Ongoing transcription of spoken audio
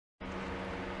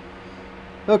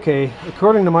Okay,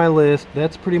 according to my list,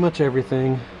 that's pretty much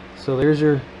everything. So there's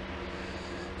your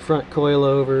front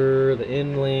coilover, the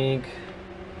end link,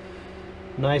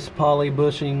 nice poly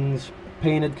bushings,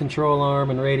 painted control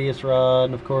arm and radius rod,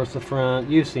 and of course the front.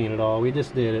 You've seen it all. We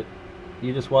just did it.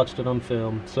 You just watched it on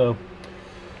film. So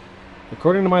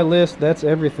according to my list, that's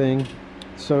everything.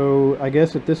 So I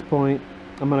guess at this point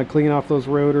I'm going to clean off those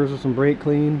rotors with some brake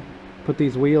clean, put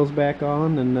these wheels back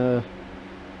on, and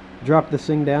drop this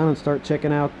thing down and start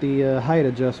checking out the height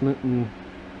adjustment and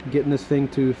getting this thing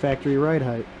to factory ride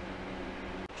height.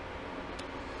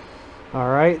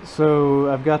 Alright,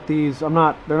 so I've got these, they're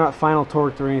not final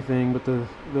torqued or anything, but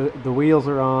the wheels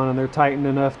are on and they're tightened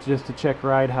enough just to check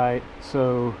ride height.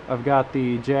 So I've got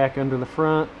the jack under the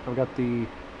front, I've got the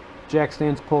jack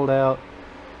stands pulled out.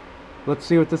 Let's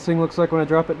see what this thing looks like when I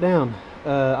drop it down.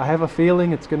 I have a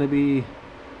feeling it's going to be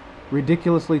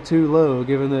ridiculously too low,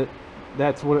 given that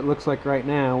that's what it looks like right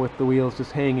now with the wheels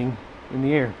just hanging in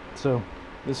the air. So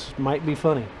this might be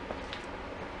funny.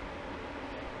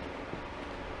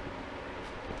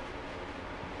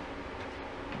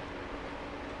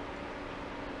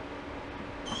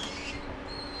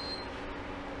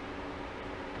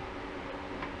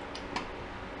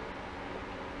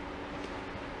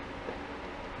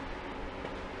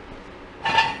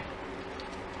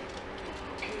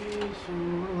 Okay, so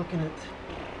we're looking at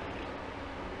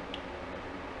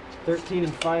 13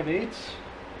 5/8.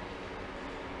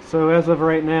 So as of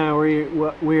right now,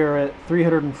 we are at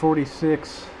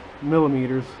 346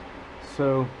 millimeters.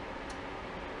 So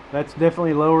that's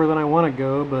definitely lower than I want to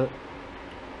go, but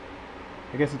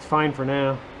I guess it's fine for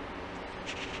now.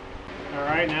 All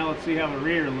right, now let's see how the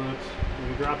rear looks when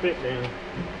we drop it down.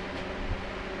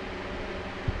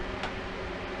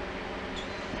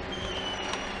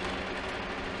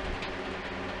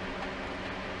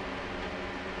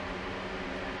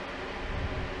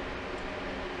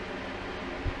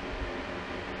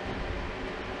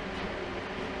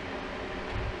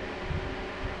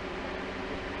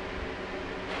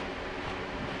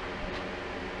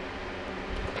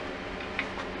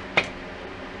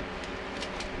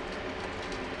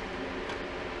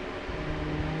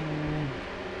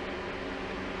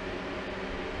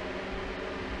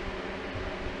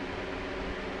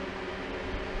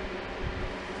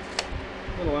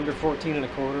 A little under 14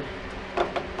 1/4,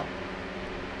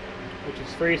 which is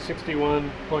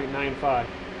 361.95.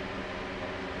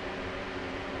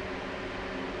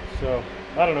 So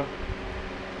I don't know.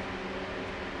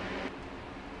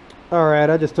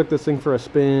 Alright, I just took this thing for a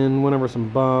spin, went over some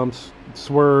bumps,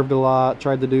 swerved a lot,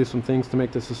 tried to do some things to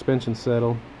make the suspension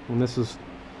settle, and this is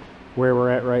where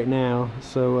we're at right now.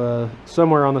 So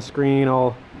somewhere on the screen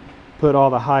I'll put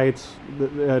all the heights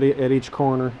at each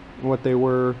corner, what they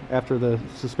were after the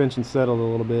suspension settled a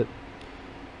little bit.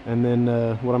 And then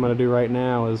what I'm going to do right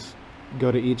now is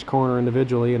go to each corner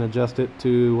individually and adjust it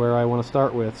to where I want to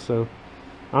start with. So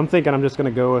I'm thinking I'm just going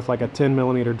to go with like a 10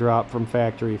 millimeter drop from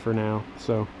factory for now.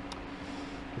 So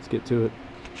let's get to it.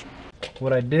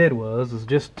 What I did is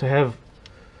just to have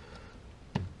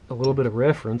a little bit of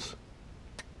reference,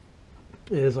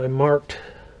 is I marked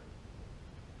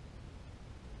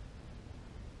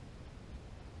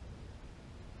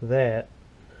that,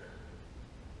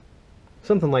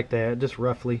 something like that, just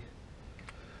roughly,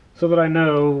 so that I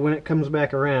know when it comes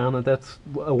back around that that's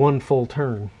a one full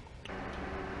turn.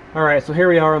 Alright, so here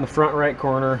we are in the front right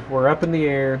corner. We're up in the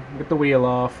air, get the wheel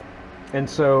off, and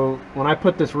so when I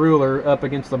put this ruler up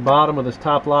against the bottom of this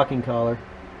top locking collar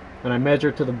and I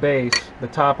measure to the base, the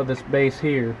top of this base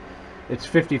here, it's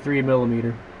 53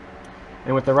 millimeter,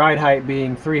 and with the ride height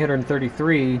being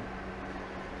 333,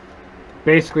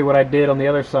 basically what I did on the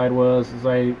other side is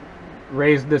I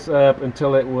raised this up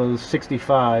until it was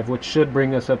 65, which should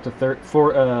bring us up to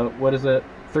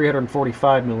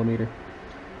 345 millimeter.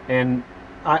 And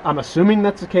I'm assuming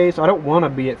that's the case. I don't want to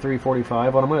be at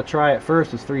 345. What I'm going to try at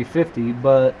first is 350,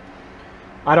 but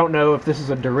I don't know if this is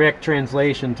a direct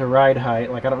translation to ride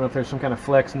height. Like, I don't know if there's some kind of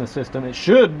flex in the system. It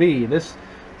should be.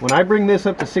 When I bring this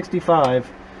up to 65,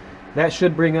 that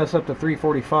should bring us up to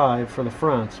 345 for the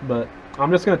fronts, but I'm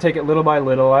just going to take it little by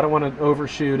little. I don't want to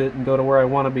overshoot it and go to where I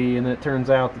want to be, and it turns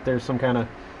out that there's some kind of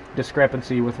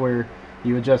discrepancy with where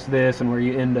you adjust this and where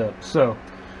you end up. So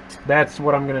that's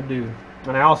what I'm going to do.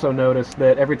 And I also noticed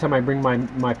that every time I bring my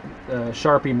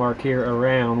Sharpie mark here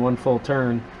around one full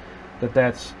turn,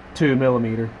 that's 2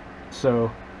 millimeter.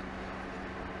 So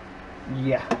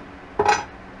yeah,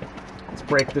 let's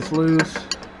break this loose.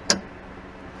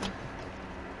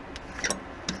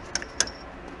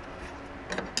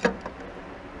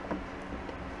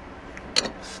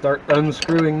 Start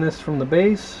unscrewing this from the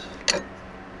base.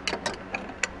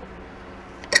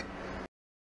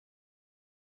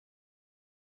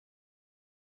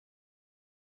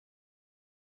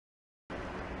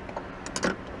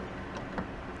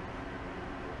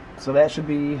 So that should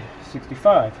be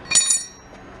 65.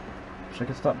 Wish I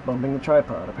could stop bumping the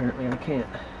tripod. Apparently I can't.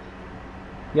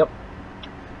 Yep.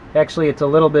 Actually, it's a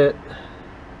little bit...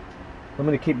 I'm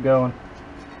going to keep going.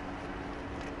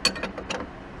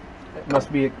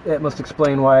 That must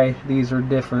explain why these are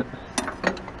different.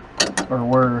 Or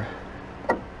were.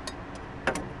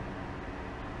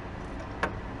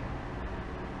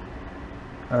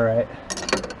 Alright.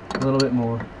 A little bit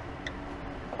more.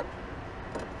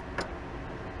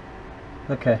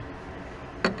 Okay.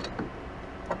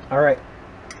 Alright.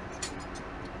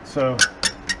 So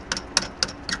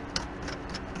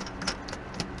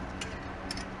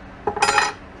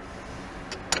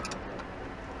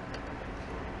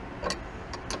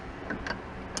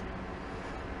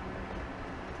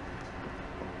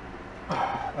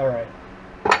alright.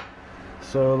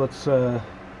 So let's go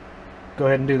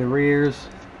ahead and do the rears,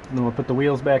 and then we'll put the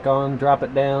wheels back on, drop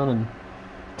it down, and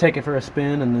take it for a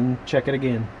spin, and then check it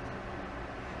again.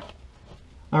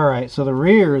 Alright, so the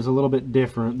rear is a little bit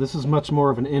different. This is much more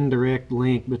of an indirect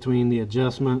link between the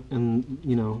adjustment and,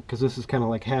 you know, because this is kind of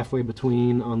like halfway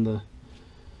between the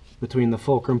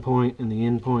fulcrum point and the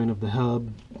end point of the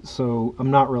hub. So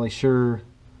I'm not really sure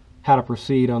how to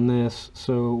proceed on this.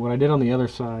 So what I did on the other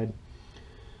side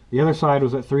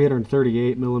was at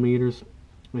 338 millimeters.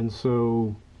 And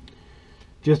so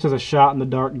just as a shot in the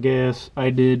dark guess, I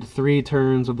did 3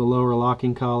 turns of the lower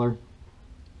locking collar.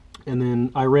 And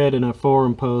then I read in a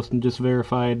forum post and just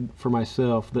verified for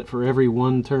myself that for every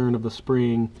 1 turn of the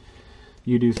spring,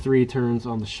 you do 3 turns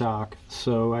on the shock.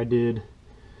 So I did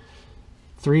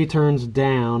 3 turns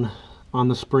down on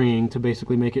the spring to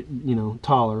basically make it, you know,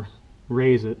 taller,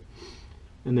 raise it,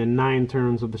 and then 9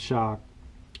 turns of the shock.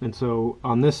 And so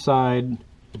on this side,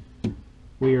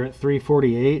 we are at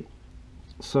 348.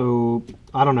 So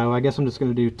I don't know, I guess I'm just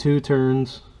going to do 2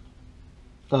 turns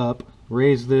up,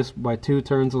 raise this by 2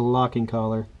 turns of the locking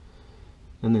collar,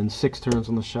 and then 6 turns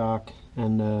on the shock,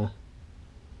 and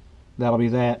that'll be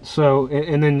that. So,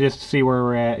 and then just see where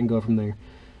we're at and go from there.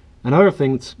 Another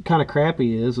thing that's kind of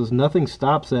crappy is nothing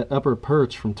stops that upper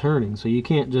perch from turning. So you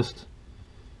can't just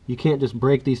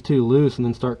break these 2 loose and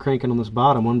then start cranking on this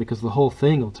bottom one, because the whole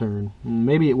thing will turn. And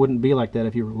maybe it wouldn't be like that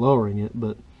if you were lowering it,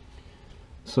 but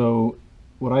so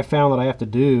what I found that I have to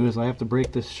do is I have to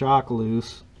break this shock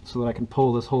loose so that I can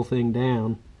pull this whole thing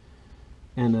down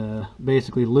and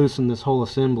basically loosen this whole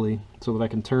assembly so that I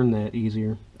can turn that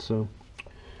easier. So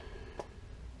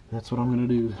that's what I'm going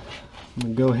to do. I'm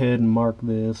going to go ahead and mark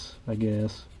this, I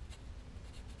guess,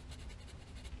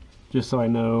 just so I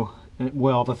know.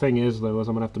 Well, the thing is, though, is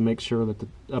I'm going to have to make sure that the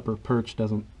upper perch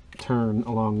doesn't turn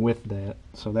along with that.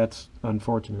 So that's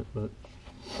unfortunate, but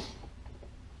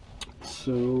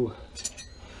so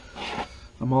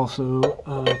I'm also,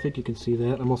 I think you can see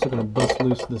that, I'm also going to bust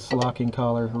loose this locking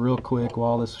collar real quick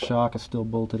while this shock is still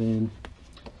bolted in,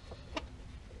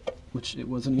 which it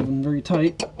wasn't even very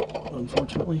tight,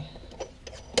 unfortunately.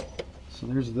 So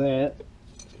there's that.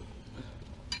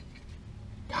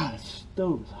 God, this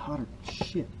stove is hotter than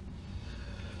shit.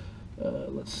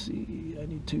 Let's see, I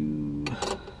need to,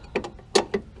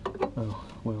 oh,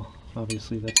 well,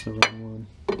 obviously that's the wrong one.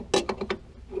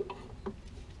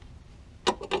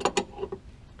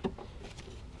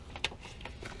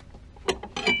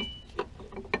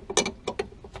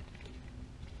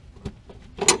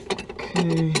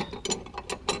 Okay.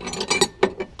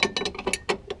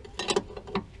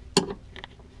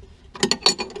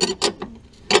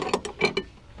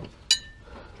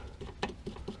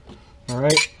 All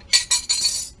right.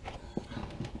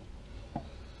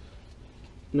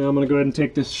 Now I'm going to go ahead and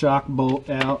take this shock bolt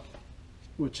out,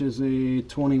 which is a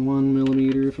 21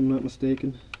 millimeter, if I'm not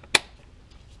mistaken.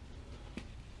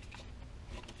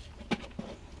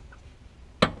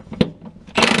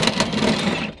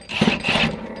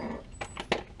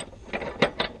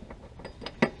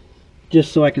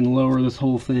 Just so I can lower this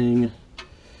whole thing.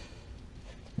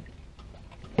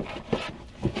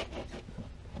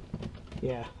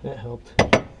 Yeah, that helped.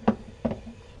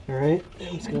 Alright,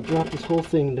 I'm just going to drop this whole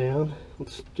thing down.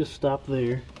 Let's just stop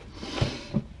there.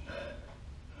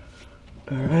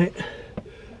 Alright.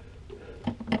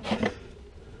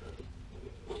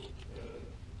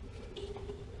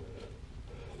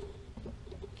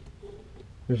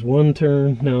 There's 1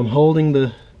 turn. Now I'm holding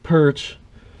the perch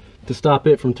to stop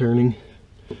it from turning,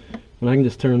 and I can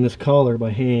just turn this collar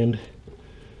by hand,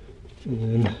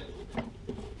 and then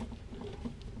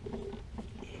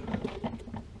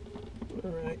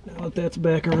alright, now that that's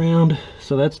back around,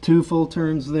 so that's 2 full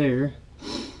turns there.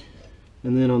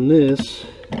 And then on this,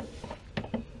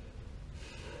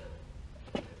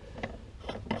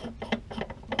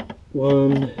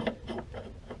 one,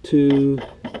 2,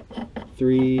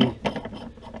 3,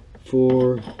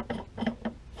 4,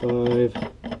 5,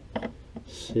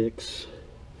 6.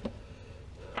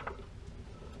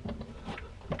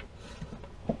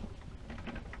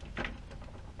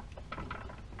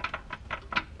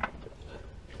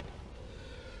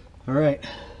 All right.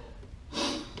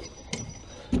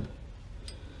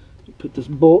 Put this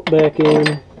bolt back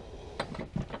in,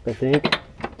 I think.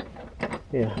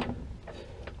 Yeah.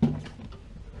 Don't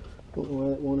know why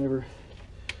that won't ever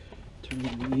turn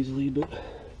in easily, but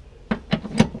I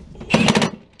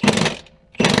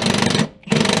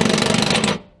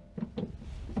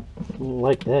don't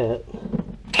like that.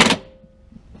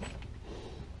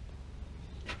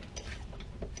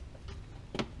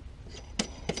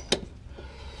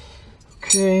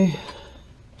 Okay.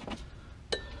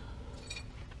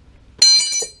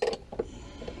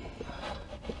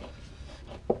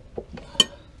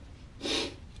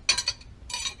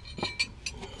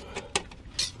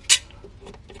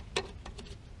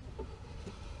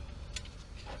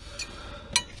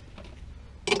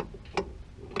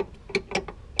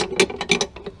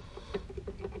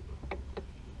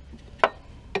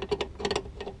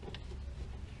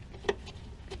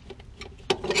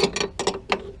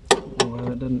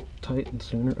 Doesn't tighten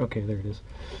sooner. Okay, there it is.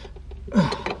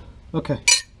 Okay.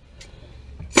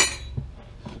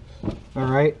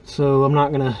 All right. So I'm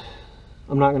not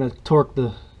gonna torque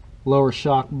the lower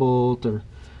shock bolt or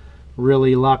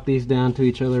really lock these down to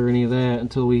each other or any of that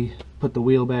until we put the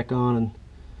wheel back on and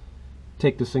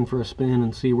take this thing for a spin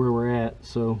and see where we're at.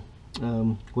 So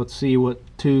let's see what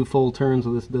 2 full turns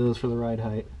of this does for the ride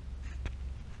height.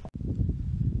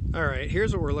 Alright,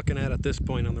 here's what we're looking at this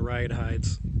point on the ride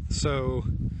heights. So,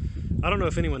 I don't know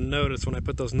if anyone noticed when I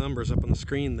put those numbers up on the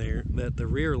screen there that the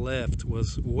rear left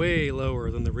was way lower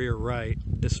than the rear right,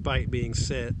 despite being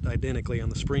set identically on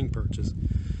the spring perches.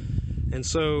 And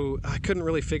so, I couldn't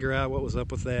really figure out what was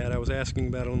up with that. I was asking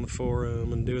about it on the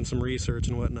forum and doing some research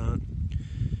and whatnot.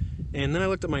 And then I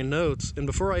looked at my notes, and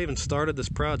before I even started this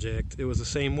project, it was the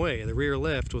same way. The rear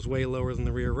left was way lower than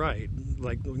the rear right.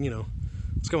 Like, you know,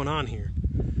 what's going on here?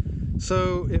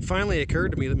 So it finally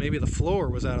occurred to me that maybe the floor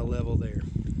was out of level there.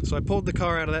 So I pulled the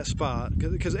car out of that spot,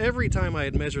 because every time I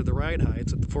had measured the ride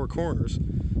heights at the 4 corners,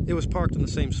 it was parked in the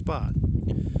same spot.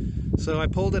 So I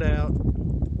pulled it out,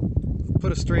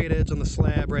 put a straight edge on the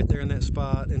slab right there in that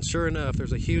spot, and sure enough,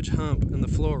 there's a huge hump in the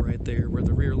floor right there where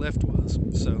the rear left was.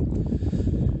 So,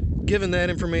 given that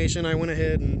information, I went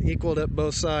ahead and equaled up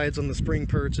both sides on the spring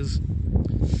perches.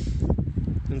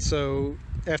 And so,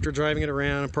 after driving it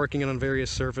around and parking it on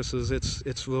various surfaces,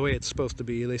 it's the way it's supposed to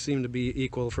be. They seem to be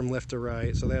equal from left to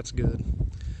right, so that's good.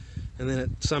 And then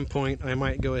at some point, I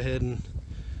might go ahead and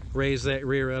raise that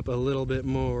rear up a little bit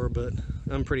more, but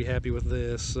I'm pretty happy with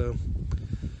this. So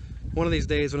one of these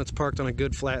days when it's parked on a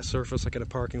good flat surface, like in a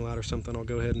parking lot or something, I'll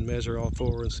go ahead and measure all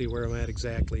 4 and see where I'm at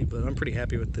exactly. But I'm pretty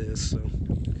happy with this. So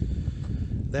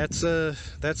that's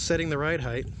setting the ride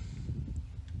height.